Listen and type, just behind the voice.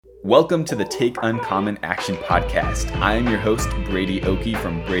Welcome to the Take Uncommon Action podcast. I am your host, Brady Oakey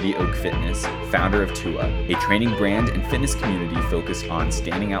from Brady Oak Fitness, founder of Tua, a training brand and fitness community focused on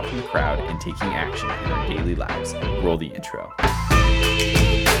standing out from the crowd and taking action in our daily lives. Roll the intro.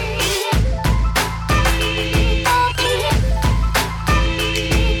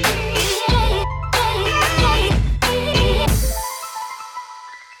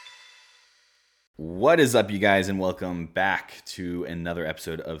 What is up, you guys, and welcome back to another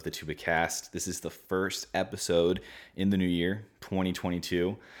episode of the TubaCast. This is the first episode in the new year,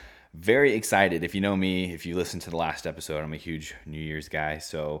 2022. Very excited. If you know me, if you listened to the last episode, I'm a huge New Year's guy.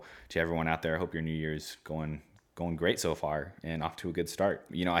 So to everyone out there, I hope your New Year's going great so far and off to a good start.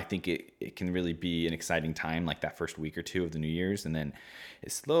 You know, I think it can really be an exciting time, like that first week or two of the New Year's, and then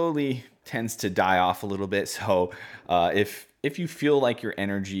it slowly tends to die off a little bit. So if you feel like your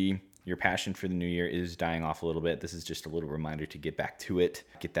energy, your passion for the new year is dying off a little bit, this is just a little reminder to get back to it,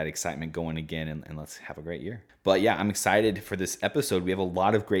 get that excitement going again, and let's have a great year. But yeah, I'm excited for this episode. We have a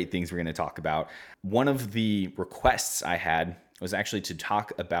lot of great things we're going to talk about. One of the requests I had was actually to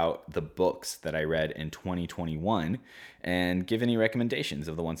talk about the books that I read in 2021 and give any recommendations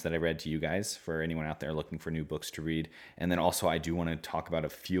of the ones that I read to you guys for anyone out there looking for new books to read. And then also I do want to talk about a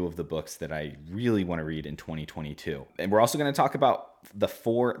few of the books that I really want to read in 2022. And we're also going to talk about the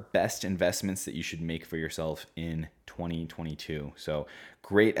 4 best investments that you should make for yourself in 2022. So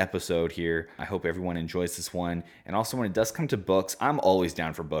great episode here. I hope everyone enjoys this one. And also when it does come to books, I'm always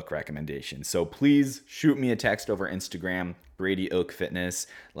down for book recommendations. So please shoot me a text over Instagram, Brady Oak Fitness.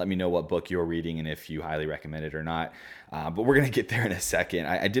 Let me know what book you're reading and if you highly recommend it or not. But we're going to get there in a second.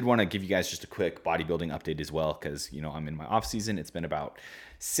 I did want to give you guys just a quick bodybuilding update as well, because, you know, I'm in my off season. It's been about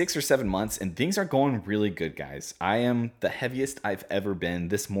 6 or 7 months and things are going really good, guys. I am the heaviest I've ever been.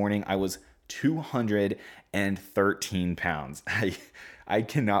 This morning I was 213 pounds. I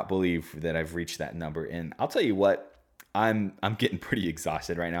cannot believe that I've reached that number. And I'll tell you what, I'm getting pretty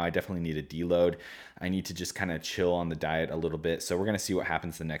exhausted right now. I definitely need a deload. I need to just kind of chill on the diet a little bit. So we're going to see what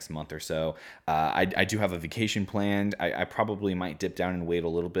happens the next month or so. I do have a vacation planned. I probably might dip down in weight a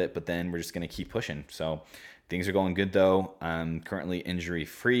little bit, but then we're just going to keep pushing. So things are going good though. I'm currently injury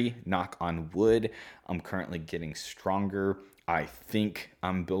free, knock on wood. I'm currently getting stronger. I think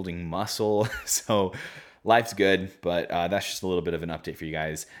I'm building muscle. So life's good, but that's just a little bit of an update for you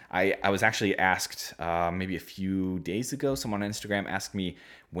guys. I was actually asked maybe a few days ago, someone on Instagram asked me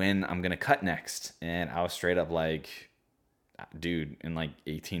when I'm going to cut next. And I was straight up like, dude, in like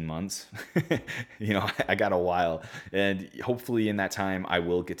 18 months, you know, I got a while. And hopefully in that time, I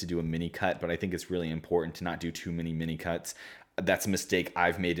will get to do a mini cut. But I think it's really important to not do too many mini cuts. That's a mistake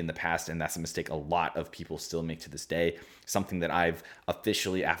I've made in the past, and that's a mistake a lot of people still make to this day. Something that I've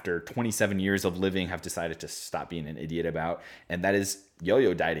officially, after 27 years of living, have decided to stop being an idiot about, and that is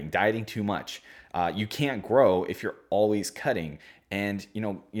yo-yo dieting too much. You can't grow if you're always cutting. And, you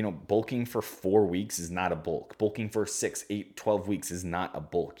know, bulking for 4 weeks is not a bulk. Bulking for 6, 8, 12 weeks is not a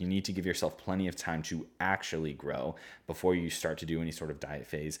bulk. You need to give yourself plenty of time to actually grow before you start to do any sort of diet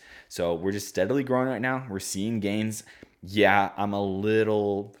phase. So we're just steadily growing right now. We're seeing gains. Yeah, I'm a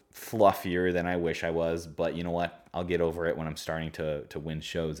little fluffier than I wish I was, but you know what? I'll get over it when I'm starting to win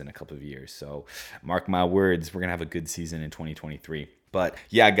shows in a couple of years. So mark my words, we're going to have a good season in 2023. But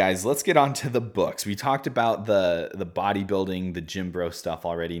yeah, guys, let's get on to the books. We talked about the bodybuilding, the gym bro stuff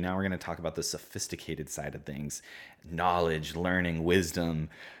already. Now we're going to talk about the sophisticated side of things, knowledge, learning, wisdom.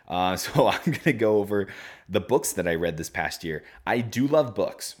 So I'm going to go over the books that I read this past year. I do love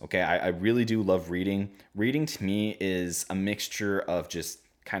books. Okay. I really do love reading. Reading to me is a mixture of just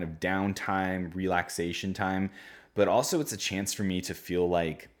kind of downtime, relaxation time, but also it's a chance for me to feel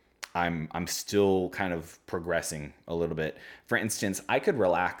like I'm still kind of progressing a little bit. For instance, I could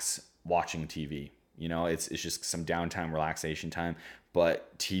relax watching TV. You know, it's just some downtime, relaxation time,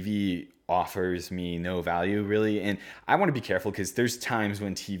 but TV offers me no value really. And I want to be careful because there's times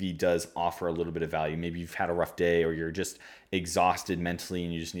when TV does offer a little bit of value. Maybe you've had a rough day or you're just exhausted mentally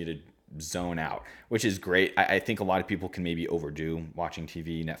and you just need to zone out, which is great. I think a lot of people can maybe overdo watching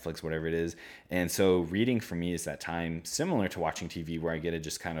TV, Netflix, whatever it is. And so reading for me is that time similar to watching TV where I get to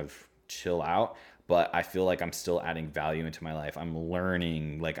just kind of chill out, but I feel like I'm still adding value into my life. I'm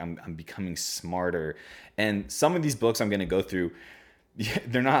learning, like I'm becoming smarter. And some of these books I'm going to go through,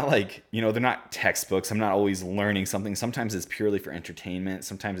 they're not like, you know, they're not textbooks. I'm not always learning something. Sometimes it's purely for entertainment.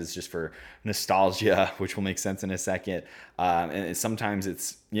 Sometimes it's just for nostalgia, which will make sense in a second. And sometimes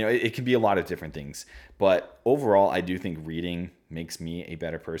it's, you know, it can be a lot of different things. But overall, I do think reading makes me a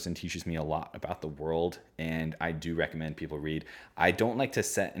better person, teaches me a lot about the world, and I do recommend people read. I don't like to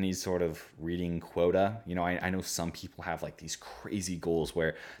set any sort of reading quota. I know some people have like these crazy goals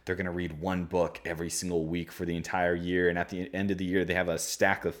where they're going to read one book every single week for the entire year, and at the end of the year, they have a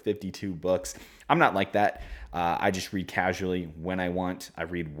stack of 52 books. I'm not like that. I just read casually when I want. I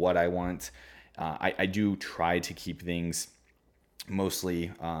read what I want. I do try to keep things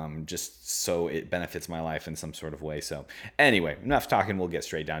mostly just so it benefits my life in some sort of way. So anyway, enough talking. We'll get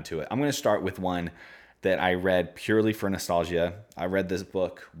straight down to it. I'm going to start with one that I read purely for nostalgia. I read this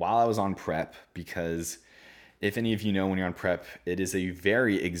book while I was on prep because if any of you know, when you're on prep, it is a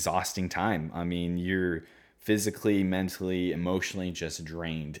very exhausting time. I mean, you're physically, mentally, emotionally just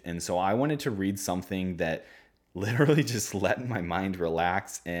drained. And so I wanted to read something that literally just let my mind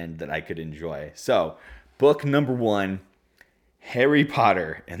relax and that I could enjoy. So book number one, Harry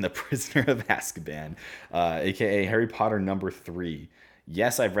Potter and the Prisoner of Azkaban, aka Harry Potter number 3.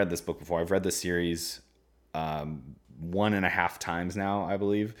 Yes, I've read this book before. I've read the series 1.5 times now, I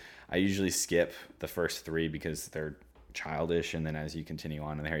believe. I usually skip the first 3 because they're childish, and then as you continue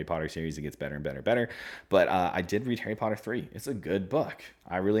on in the Harry Potter series, it gets better and better and better. But I did read Harry Potter 3. It's a good book.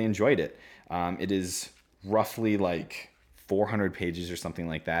 I really enjoyed it. It is roughly like 400 pages or something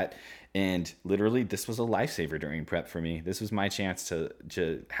like that. And literally, this was a lifesaver during prep for me. This was my chance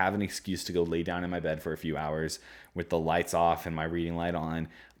to have an excuse to go lay down in my bed for a few hours with the lights off and my reading light on,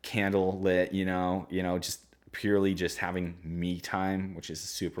 candle lit, just purely just having me time, which is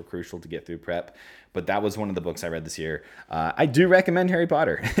super crucial to get through prep. But that was one of the books I read this year. I do recommend Harry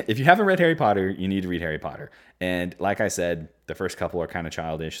Potter. If you haven't read Harry Potter, you need to read Harry Potter. And like I said, the first couple are kind of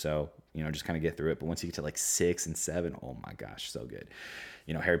childish, so just kind of get through it. But once you get to like 6 and 7, oh my gosh, so good.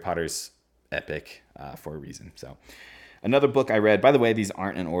 Harry Potter's epic for a reason. So another book I read, by the way, these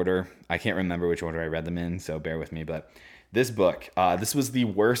aren't in order. I can't remember which order I read them in, so bear with me. But this book, this was the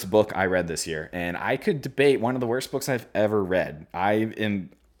worst book I read this year. And I could debate one of the worst books I've ever read. I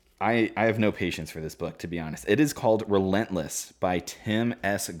have no patience for this book, to be honest. It is called Relentless by Tim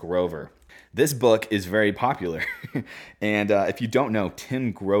S. Grover. This book is very popular. And if you don't know,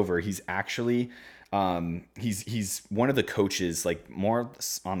 Tim Grover, he's actually... he's one of the coaches, like more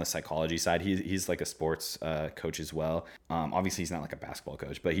on the psychology side. He's like a sports coach as well. Obviously he's not like a basketball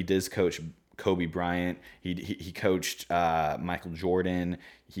coach, but he does coach Kobe Bryant. He coached Michael Jordan.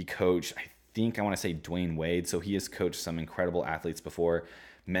 He coached, I want to say Dwayne Wade. So he has coached some incredible athletes before,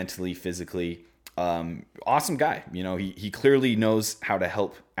 mentally, physically. Awesome guy. He clearly knows how to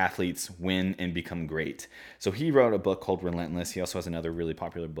help athletes win and become great. So he wrote a book called Relentless. He also has another really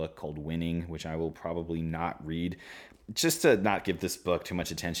popular book called Winning, which I will probably not read, just to not give this book too much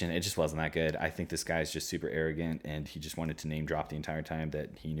attention. It just wasn't that good. I think this guy's just super arrogant, and he just wanted to name drop the entire time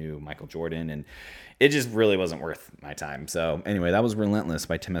that he knew Michael Jordan, and it just really wasn't worth my time. So anyway, that was Relentless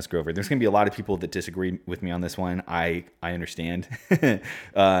by Tim S. Grover. There's going to be a lot of people that disagree with me on this one. I understand.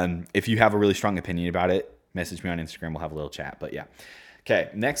 If you have a really strong opinion about it, message me on Instagram. We'll have a little chat. But yeah.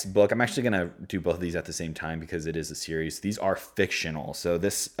 Okay, next book. I'm actually going to do both of these at the same time because it is a series. These are fictional. So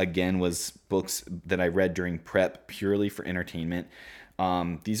this, again, was books that I read during prep purely for entertainment.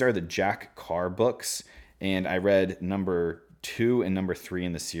 These are the Jack Carr books, and I read number 2 and number 3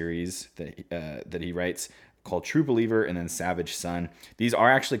 in the series that he writes, called True Believer and then Savage Son. These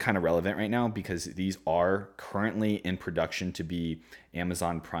are actually kind of relevant right now because these are currently in production to be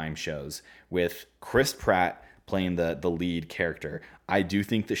Amazon Prime shows with Chris Pratt playing the lead character. I do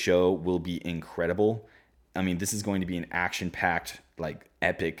think the show will be incredible. I mean, this is going to be an action-packed, like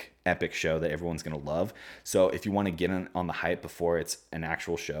epic show that everyone's going to love. So if you want to get on the hype before it's an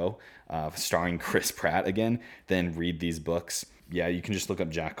actual show starring Chris Pratt again, then read these books. Yeah, you can just look up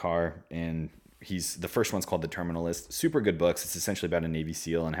Jack Carr, and the first one's called The Terminalist. Super good books. It's essentially about a Navy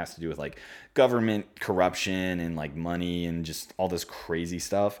SEAL and has to do with like government corruption and like money and just all this crazy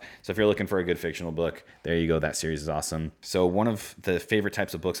stuff. So if you're looking for a good fictional book, there you go. That series is awesome. So one of the favorite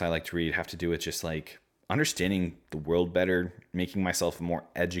types of books I like to read have to do with just like understanding the world better, making myself a more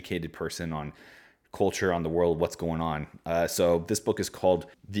educated person on culture, on the world, what's going on. So this book is called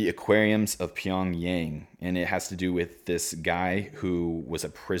The Aquariums of Pyongyang, and it has to do with this guy who was a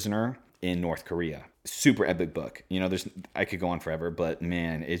prisoner in North Korea. Super epic book. I could go on forever, but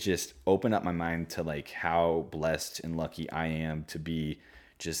man, it just opened up my mind to like how blessed and lucky I am to be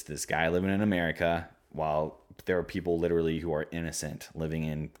just this guy living in America while there are people literally who are innocent living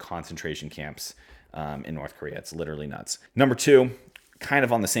in concentration camps in North Korea. It's literally nuts. Number 2, kind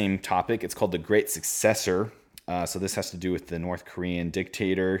of on the same topic. It's called The Great Successor. So this has to do with the North Korean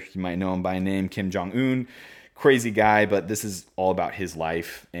dictator. You might know him by name, Kim Jong-un. Crazy guy, but this is all about his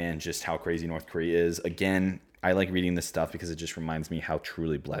life and just how crazy North Korea is. Again, I like reading this stuff because it just reminds me how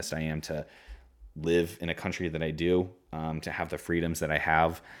truly blessed I am to live in a country that I do, to have the freedoms that I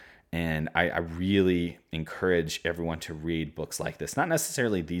have. And I really encourage everyone to read books like this. Not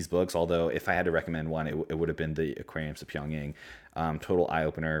necessarily these books, although if I had to recommend one, it would have been the Aquariums of Pyongyang. Total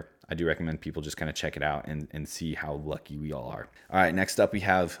eye-opener. I do recommend people just kind of check it out and see how lucky we all are. All right, next up we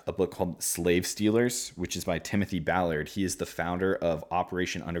have a book called Slave Stealers, which is by Timothy Ballard. He is the founder of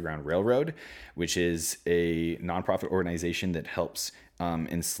Operation Underground Railroad, which is a nonprofit organization that helps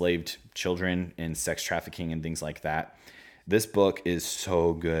enslaved children in sex trafficking and things like that. This book is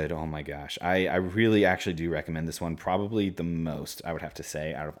so good. Oh my gosh. I really actually do recommend this one. Probably the most, I would have to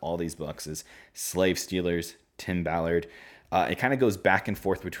say, out of all these books is Slave Stealers, Tim Ballard. It kind of goes back and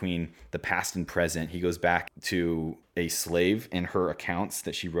forth between the past and present. He goes back to a slave and her accounts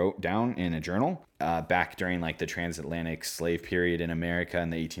that she wrote down in a journal back during like the transatlantic slave period in America in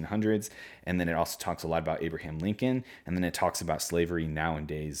the 1800s. And then it also talks a lot about Abraham Lincoln. And then it talks about slavery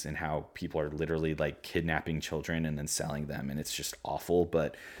nowadays and how people are literally like kidnapping children and then selling them. And it's just awful.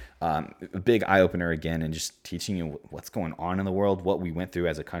 But a big eye-opener again, and just teaching you what's going on in the world, what we went through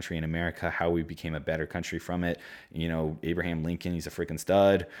as a country in America, how we became a better country from it. You know, Abraham Lincoln, he's a freaking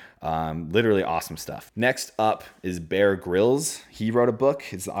stud. Literally awesome stuff. Next up is Bear Grylls. He wrote a book.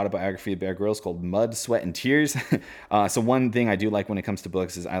 It's the autobiography of Bear Grylls called Mud, Sweat, and Tears. So one thing I do like when it comes to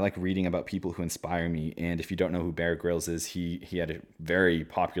books is I like reading about people who inspire me. And if you don't know who Bear Grylls is, he had a very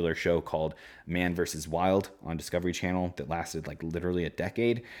popular show called Man vs. Wild on Discovery Channel that lasted like literally a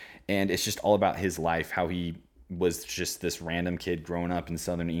decade. And it's just all about his life, how he was just this random kid growing up in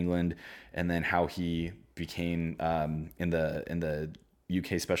Southern England, and then how he became in the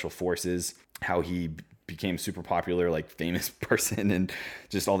UK Special Forces, how he became super popular, like famous person, and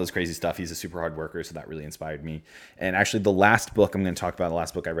just all this crazy stuff. He's a super hard worker, so that really inspired me. And actually the last book I'm going to talk about, the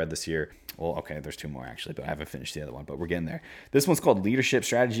last book I read this year, well, okay, there's two more actually, but I haven't finished the other one, but we're getting there. This one's called Leadership,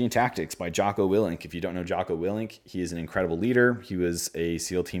 Strategy, and Tactics by Jocko Willink. If you don't know Jocko Willink, he is an incredible leader. He was a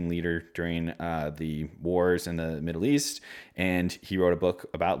SEAL team leader during the wars in the Middle East, and he wrote a book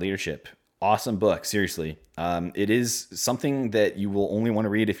about leadership. Awesome book, seriously. It is something that you will only want to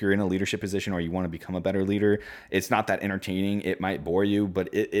read if you're in a leadership position or you want to become a better leader. It's not that entertaining. It might bore you, but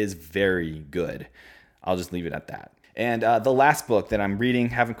it is very good. I'll just leave it at that. And the last book that I'm reading,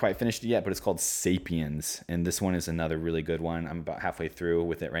 haven't quite finished it yet, but it's called Sapiens. And this one is another really good one. I'm about halfway through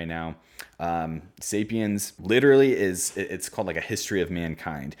with it right now. Sapiens literally it's called like a history of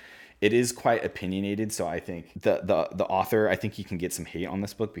mankind. It is quite opinionated, so I think the author, I think he can get some hate on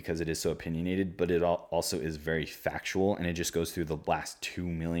this book because it is so opinionated, but it also is very factual, and it just goes through the last 2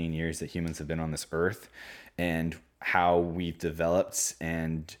 million years that humans have been on this earth and how we've developed.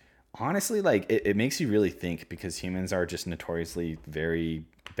 And honestly, like it makes you really think, because humans are just notoriously very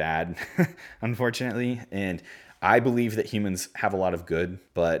bad, unfortunately. And I believe that humans have a lot of good,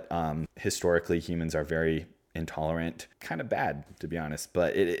 but historically humans are very intolerant, kind of bad, to be honest.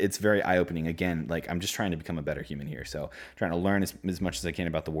 But it's very eye-opening. Again, like I'm just trying to become a better human here, so trying to learn as much as I can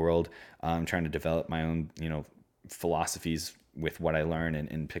about the world. Trying to develop my own philosophies with what I learn,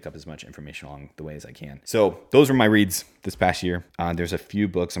 and pick up as much information along the way as I can. So those were my reads this past year. There's a few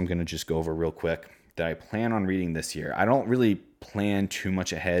books I'm going to just go over real quick that I plan on reading this year. I don't really plan too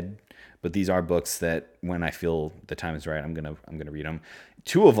much ahead, but these are books that when I feel the time is right, I'm gonna read them.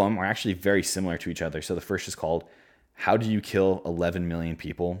 Two of them are actually very similar to each other. So the first is called How Do You Kill 11 Million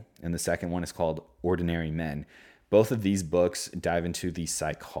People? And the second one is called Ordinary Men. Both of these books dive into the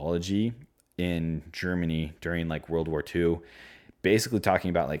psychology in Germany during like World War II, basically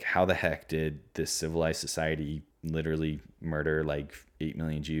talking about like how the heck did this civilized society literally murder like 8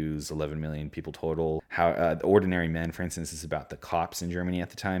 million Jews, 11 million people total. How the Ordinary Men, for instance, is about the cops in Germany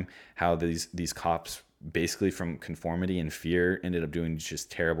at the time, how these cops basically from conformity and fear ended up doing just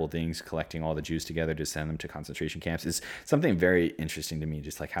terrible things, collecting all the Jews together to send them to concentration camps. Is something very interesting to me,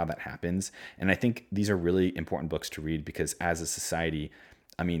 just like how that happens. And I think these are really important books to read because as a society,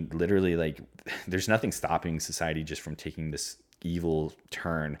 I mean, literally, like there's nothing stopping society just from taking this evil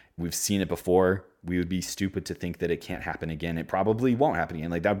turn. We've seen it before. We would be stupid to think that it can't happen again. It probably won't happen again.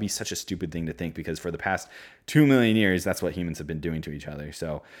 Like that would be such a stupid thing to think, because for the past 2 million years, that's what humans have been doing to each other.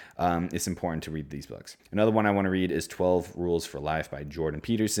 So it's important to read these books. Another one I want to read is 12 Rules for Life by Jordan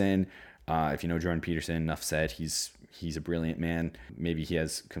Peterson. If you know Jordan Peterson, enough said. He's a brilliant man. Maybe he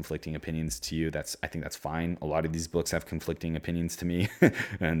has conflicting opinions to you. I think that's fine. A lot of these books have conflicting opinions to me,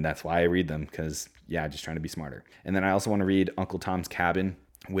 and that's why I read them, because just trying to be smarter. And then I also want to read Uncle Tom's Cabin.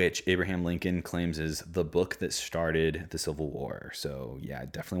 which Abraham Lincoln claims is the book that started the Civil War. So yeah,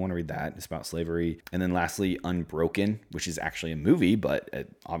 definitely want to read that. It's about slavery. And then lastly, Unbroken, which is actually a movie, but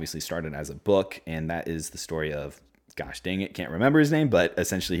it obviously started as a book. And that is the story of, gosh dang it, can't remember his name, but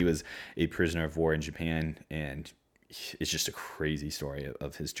essentially he was a prisoner of war in Japan, and it's just a crazy story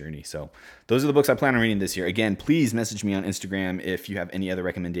of his journey. So those are the books I plan on reading this year. Again, please message me on Instagram if you have any other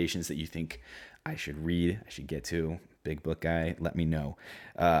recommendations that you think I should read, I should get to. Big book guy, let me know.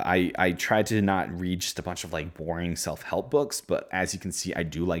 I try to not read just a bunch of like boring self-help books, but as you can see, I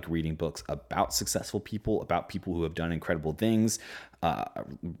do like reading books about successful people, about people who have done incredible things,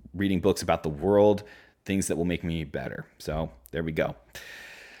 reading books about the world, things that will make me better. So there we go.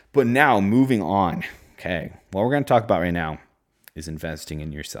 But now moving on. Okay, what we're going to talk about right now is investing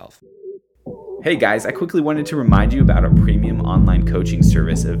in yourself. Hey guys, I quickly wanted to remind you about our premium online coaching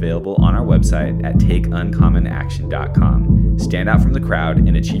service available on our website at takeuncommonaction.com. Stand out from the crowd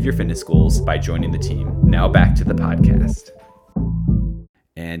and achieve your fitness goals by joining the team. Now back to the podcast.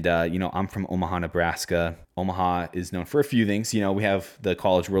 And, I'm from Omaha, Nebraska. Omaha is known for a few things. We have the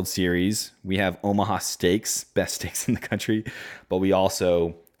College World Series. We have Omaha steaks, best steaks in the country. But we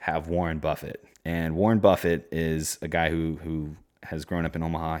also have Warren Buffett. And Warren Buffett is a guy who has grown up in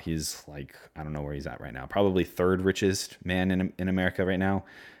Omaha. He's like, I don't know where he's at right now. Probably third richest man in America right now.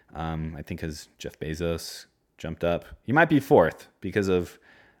 I think because Jeff Bezos jumped up. He might be fourth because of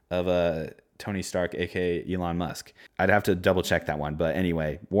Tony Stark, aka Elon Musk. I'd have to double check that one. But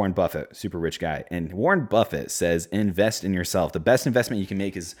anyway, Warren Buffett, super rich guy. And Warren Buffett says, invest in yourself. The best investment you can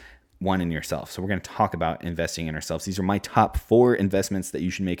make is one in yourself. So we're going to talk about investing in ourselves. These are my top 4 investments that you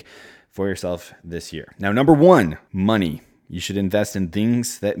should make for yourself this year. Now, number 1, money. You should invest in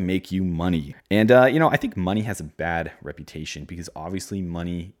things that make you money. And, I think money has a bad reputation because obviously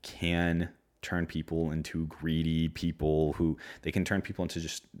money can turn people into greedy people they can turn people into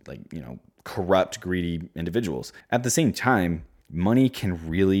just corrupt, greedy individuals. At the same time, money can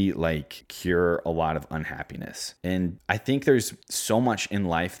really cure a lot of unhappiness. And I think there's so much in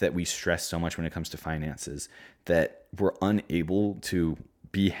life that we stress so much when it comes to finances that we're unable to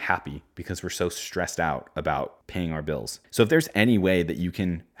be happy because we're so stressed out about paying our bills. So if there's any way that you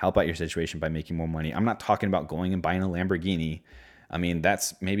can help out your situation by making more money, I'm not talking about going and buying a Lamborghini. I mean,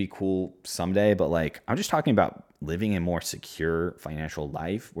 that's maybe cool someday, but I'm just talking about living a more secure financial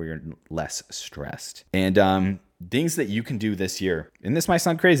life where you're less stressed. And things that you can do this year, and this might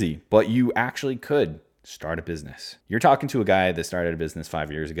sound crazy, but you actually could start a business. You're talking to a guy that started a business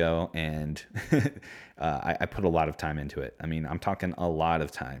 5 years ago, and I put a lot of time into it. I mean, I'm talking a lot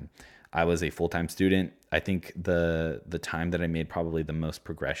of time. I was a full-time student. I think the time that I made probably the most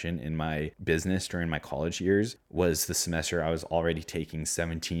progression in my business during my college years was the semester I was already taking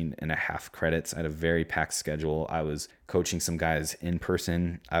 17 and a half credits at a very packed schedule. I was coaching some guys in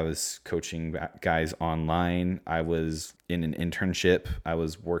person. I was coaching guys online. I was in an internship. I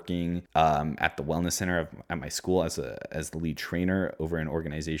was working at the wellness center at my school as the lead trainer over an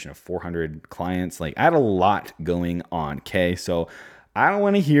organization of 400 clients. I had a lot going on. Okay. So I don't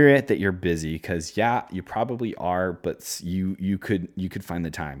want to hear it that you're busy because yeah, you probably are, but you could find the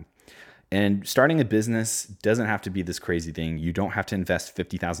time. And starting a business doesn't have to be this crazy thing. You don't have to invest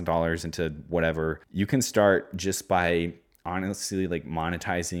 $50,000 into whatever. You can start just by honestly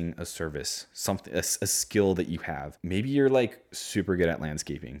monetizing a service, something, a skill that you have. Maybe you're super good at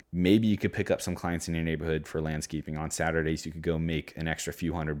landscaping. Maybe you could pick up some clients in your neighborhood for landscaping. On Saturdays, you could go make an extra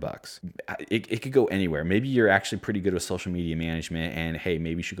few $100. It could go anywhere. Maybe you're actually pretty good with social media management, and hey,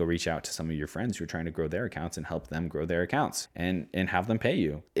 maybe you should go reach out to some of your friends who are trying to grow their accounts and help them grow their accounts and have them pay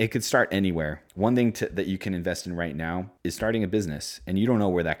you. It could start anywhere. One thing that you can invest in right now is starting a business, and you don't know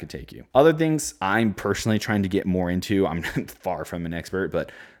where that could take you. Other things I'm personally trying to get more into, I'm far from an expert,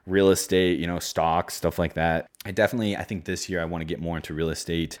 but real estate, stocks, stuff like that. I think this year I want to get more into real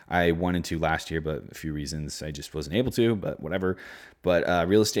estate. I wanted to last year, but a few reasons I just wasn't able to, but whatever. But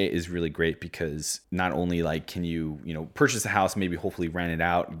real estate is really great because not only can you, purchase a house, maybe hopefully rent it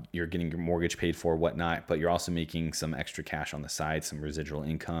out, you're getting your mortgage paid for, whatnot, but you're also making some extra cash on the side, some residual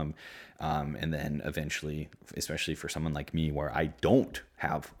income. And then eventually, especially for someone like me, where I don't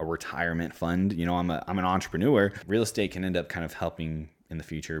have a retirement fund, I'm an entrepreneur, real estate can end up kind of helping in the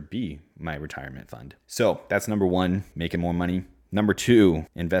future be my retirement fund. So that's number 1, making more money. Number 2,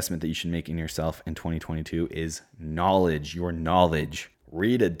 investment that you should make in yourself in 2022 is knowledge, your knowledge.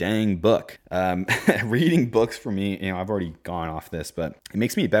 Read a dang book. Reading books for me, I've already gone off this, but it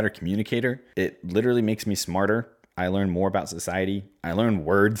makes me a better communicator. It literally makes me smarter. I learn more about society. I learned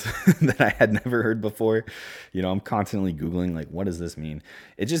words that I had never heard before. I'm constantly Googling, like, what does this mean?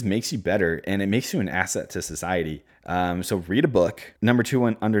 It just makes you better and it makes you an asset to society. So read a book. Number two,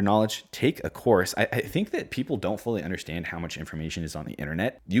 one, under knowledge, take a course. I think that people don't fully understand how much information is on the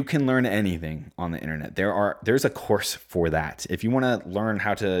internet. You can learn anything on the internet. There's a course for that. If you want to learn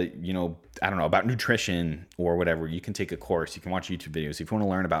how to, I don't know, about nutrition or whatever, you can take a course. You can watch YouTube videos. If you want to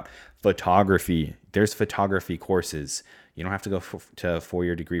learn about photography, there's photography courses. You don't have to go to a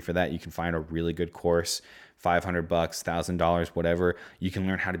 4-year degree for that. You can find a really good course, $500, $1,000, whatever. You can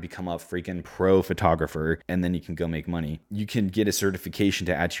learn how to become a freaking pro photographer, and then you can go make money. You can get a certification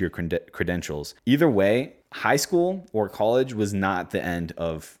to add to your credentials. Either way, high school or college was not the end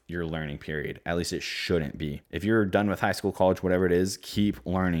of your learning period. At least it shouldn't be. If you're done with high school, college, whatever it is, keep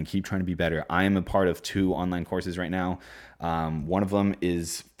learning, keep trying to be better. I am a part of 2 online courses right now. One of them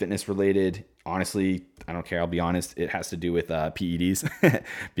is fitness related. Honestly, I don't care. I'll be honest. It has to do with PEDs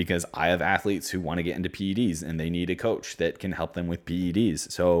because I have athletes who want to get into PEDs and they need a coach that can help them with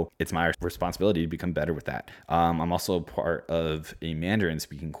PEDs. So it's my responsibility to become better with that. I'm also part of a Mandarin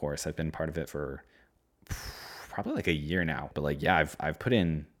speaking course. I've been part of it for probably like a year now. But I've put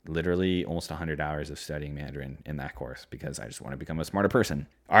in literally almost 100 hours of studying Mandarin in that course because I just want to become a smarter person.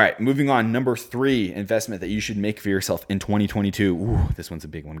 All right, moving on. Number 3 investment that you should make for yourself in 2022. Ooh, this one's a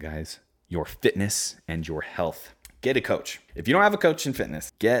big one, guys. Your fitness and your health. Get a coach. If you don't have a coach in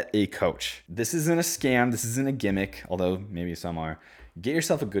fitness, get a coach. This isn't a scam. This isn't a gimmick, although maybe some are. Get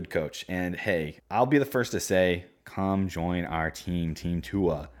yourself a good coach. And hey, I'll be the first to say, come join our team, Team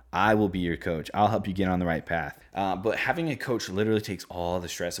Tua. I will be your coach. I'll help you get on the right path. But having a coach literally takes all the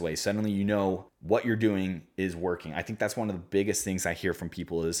stress away. Suddenly you know what you're doing is working. I think that's one of the biggest things I hear from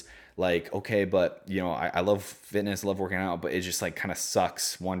people is like, okay, but I love fitness, love working out, but it just like kind of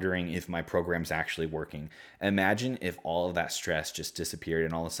sucks wondering if my program's actually working. Imagine if all of that stress just disappeared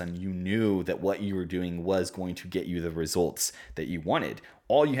and all of a sudden you knew that what you were doing was going to get you the results that you wanted.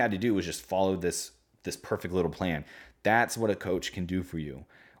 All you had to do was just follow this perfect little plan. That's what a coach can do for you.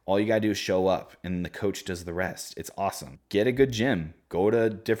 All you got to do is show up and the coach does the rest. It's awesome. Get a good gym. Go to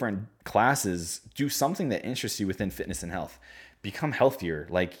different classes. Do something that interests you within fitness and health. Become healthier.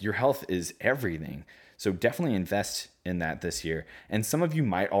 Like, your health is everything. So definitely invest in that this year. And some of you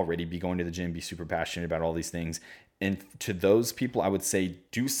might already be going to the gym, be super passionate about all these things. And to those people, I would say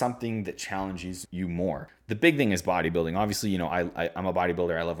do something that challenges you more. The big thing is bodybuilding. Obviously, I'm a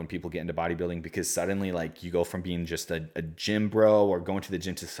bodybuilder. I love when people get into bodybuilding because suddenly, like, you go from being just a gym bro or going to the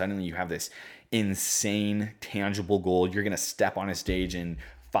gym to suddenly you have this insane, tangible goal. You're going to step on a stage in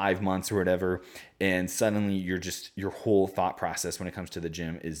 5 months or whatever, and suddenly your whole thought process when it comes to the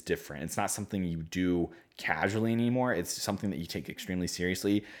gym is different. It's not something you do casually anymore. It's something that you take extremely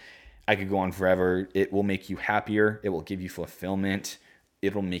seriously. I could go on forever. It will make you happier. It will give you fulfillment.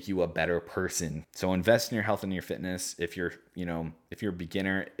 It'll make you a better person. So invest in your health and your fitness. If you're a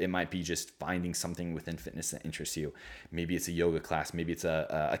beginner, it might be just finding something within fitness that interests you. Maybe it's a yoga class. Maybe it's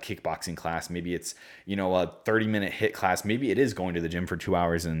a kickboxing class. Maybe it's, a 30-minute HIIT class. Maybe it is going to the gym for 2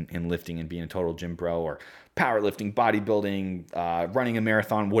 hours and lifting and being a total gym bro, or powerlifting, bodybuilding, running a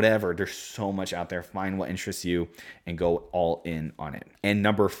marathon, whatever. There's so much out there. Find what interests you and go all in on it. And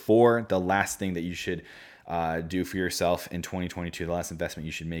number 4, the last thing that you should do for yourself in 2022, the last investment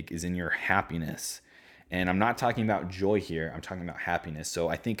you should make is in your happiness. And I'm not talking about joy here. I'm talking about happiness. So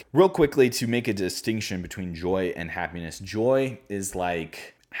I think real quickly to make a distinction between joy and happiness, joy is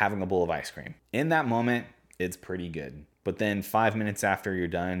like having a bowl of ice cream. In that moment, it's pretty good. But then 5 minutes after you're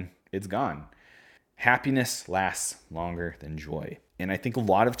done, it's gone. Happiness lasts longer than joy. And I think a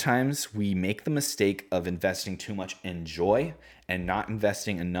lot of times we make the mistake of investing too much in joy and not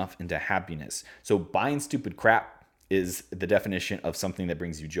investing enough into happiness. So buying stupid crap is the definition of something that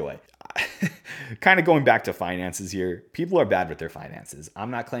brings you joy. Kind of going back to finances here, people are bad with their finances.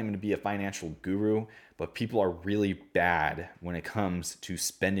 I'm not claiming to be a financial guru, but people are really bad when it comes to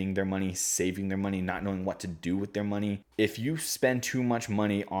spending their money, saving their money, not knowing what to do with their money. If you spend too much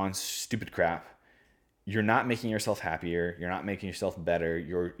money on stupid crap, you're not making yourself happier. You're not making yourself better.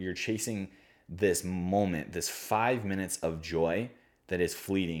 You're chasing this moment, this 5 minutes of joy that is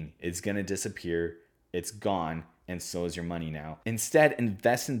fleeting. It's going to disappear. It's gone. And so is your money now. Instead,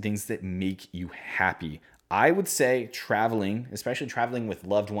 invest in things that make you happy. I would say traveling, especially traveling with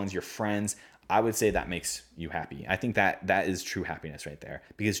loved ones, your friends, I would say that makes you happy. I think that is true happiness right there,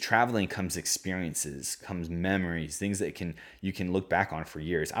 because traveling comes experiences, comes memories, things that you can look back on for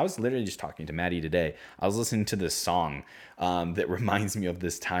years. I was literally just talking to Maddie today. I was listening to this song that reminds me of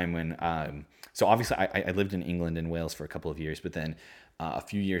this time when. So obviously, I lived in England and Wales for a couple of years, but then a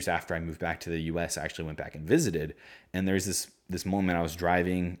few years after I moved back to the U.S., I actually went back and visited. And there's this moment I was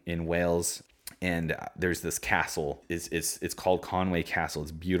driving in Wales, and there's this castle. It's called Conway Castle.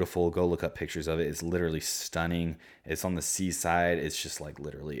 It's beautiful. Go look up pictures of it. It's literally stunning. It's on the seaside. It's just like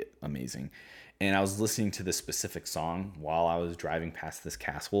literally amazing. And I was listening to this specific song while I was driving past this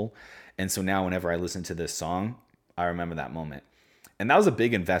castle. And so now whenever I listen to this song, I remember that moment. And that was a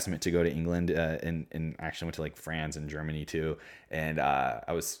big investment to go to England, and actually went to like France and Germany too. And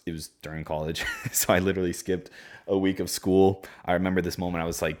it was during college, so I literally skipped a week of school. I remember this moment. I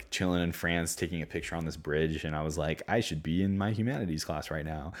was like chilling in France, taking a picture on this bridge, and I was like, I should be in my humanities class right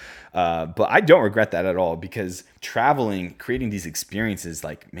now. But I don't regret that at all, because traveling, creating these experiences,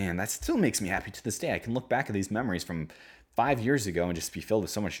 like, man, that still makes me happy to this day. I can look back at these memories from 5 years ago and just be filled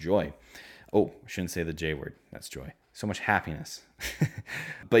with so much joy. Oh, I shouldn't say the J word. That's joy. So much happiness.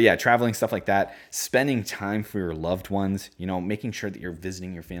 But yeah, traveling, stuff like that, spending time for your loved ones, making sure that you're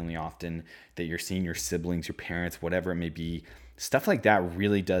visiting your family often, that you're seeing your siblings, your parents, whatever it may be. Stuff like that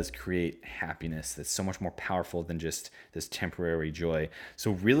really does create happiness that's so much more powerful than just this temporary joy.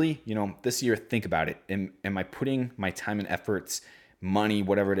 So really, this year, think about it. Am I putting my time and efforts, money,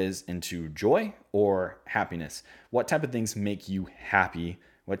 whatever it is, into joy or happiness? What type of things make you happy?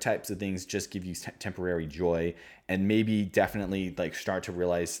 What types of things just give you temporary joy? And maybe definitely like start to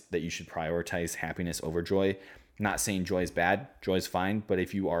realize that you should prioritize happiness over joy. Not saying joy is bad, joy is fine. But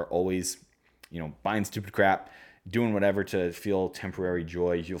if you are always, buying stupid crap, doing whatever to feel temporary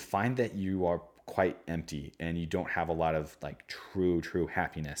joy, you'll find that you are quite empty and you don't have a lot of like true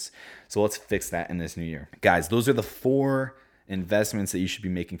happiness. So let's fix that in this new year. Guys, those are the 4 investments that you should be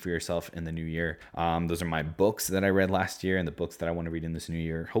making for yourself in the new year. Those are my books that I read last year and the books that I want to read in this new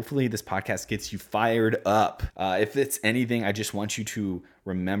year. Hopefully this podcast gets you fired up. If it's anything, I just want you to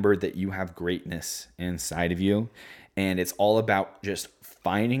remember that you have greatness inside of you, and it's all about just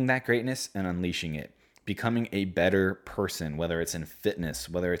finding that greatness and unleashing it, becoming a better person, whether it's in fitness,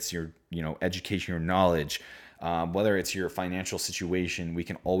 whether it's your education or knowledge, whether it's your financial situation. We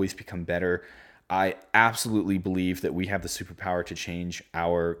can always become better. I absolutely believe that we have the superpower to change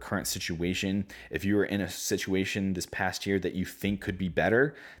our current situation. If you were in a situation this past year that you think could be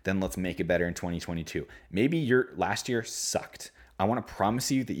better, then let's make it better in 2022. Maybe your last year sucked. I want to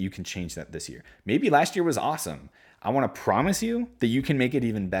promise you that you can change that this year. Maybe last year was awesome. I want to promise you that you can make it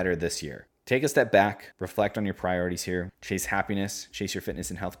even better this year. Take a step back, reflect on your priorities here, chase happiness, chase your fitness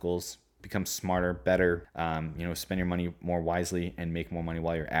and health goals, become smarter, better, spend your money more wisely and make more money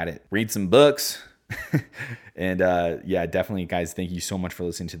while you're at it. Read some books. And definitely, guys, thank you so much for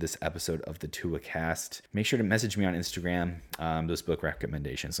listening to this episode of the Tua Cast. Make sure to message me on Instagram, those book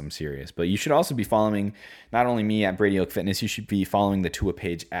recommendations. I'm serious. But you should also be following not only me at Brady Oak Fitness, you should be following the Tua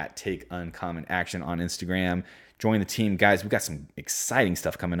page at Take Uncommon Action on Instagram. Join the team, guys. We've got some exciting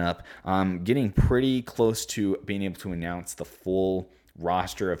stuff coming up. Getting pretty close to being able to announce the full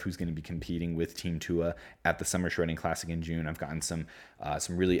roster of who's going to be competing with Team Tua at the Summer Shredding Classic in June. I've gotten some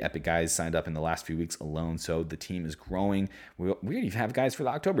really epic guys signed up in the last few weeks alone, so the team is growing. We even have guys for the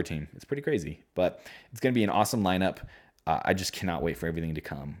October team. It's pretty crazy, but it's going to be an awesome lineup. I just cannot wait for everything to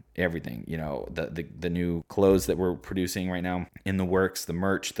come. Everything, the new clothes that we're producing right now in the works, the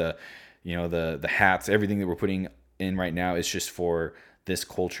merch, the hats, everything that we're putting in right now is just for this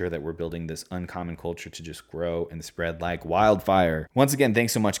culture that we're building, this uncommon culture to just grow and spread like wildfire. Once again,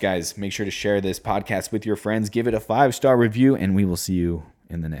 thanks so much, guys. Make sure to share this podcast with your friends. Give it a 5-star review, and we will see you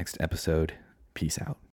in the next episode. Peace out.